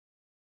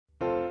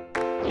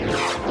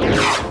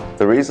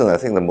reason I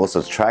think the most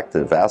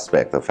attractive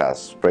aspect of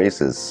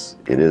Fastbraces,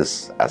 it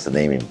is, as the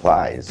name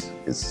implies,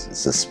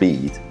 it's the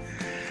speed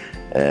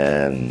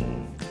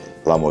and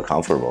a lot more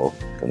comfortable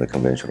than the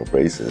conventional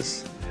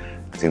braces.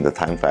 I think the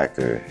time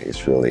factor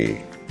is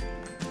really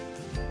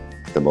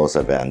the most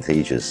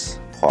advantageous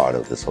part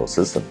of this whole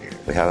system here.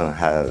 We haven't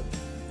had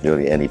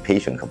really any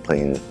patient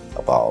complain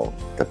about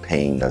the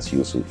pain that's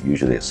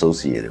usually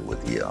associated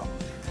with the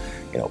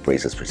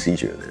braces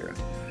procedure there.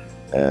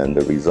 And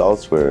the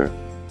results were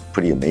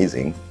pretty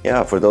amazing.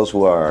 Yeah, for those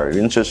who are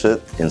interested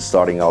in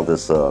starting out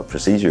this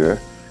procedure,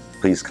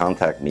 please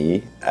contact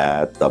me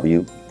at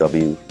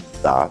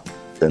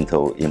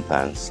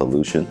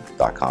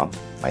www.dentalimplantsolution.com.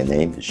 My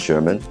name is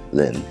Sherman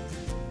Lin.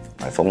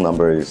 My phone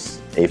number is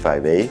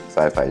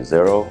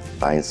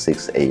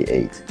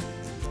 858-550-9688.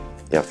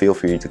 Yeah, feel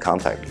free to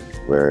contact me.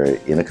 We're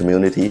in a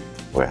community.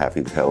 We're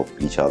happy to help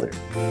each other.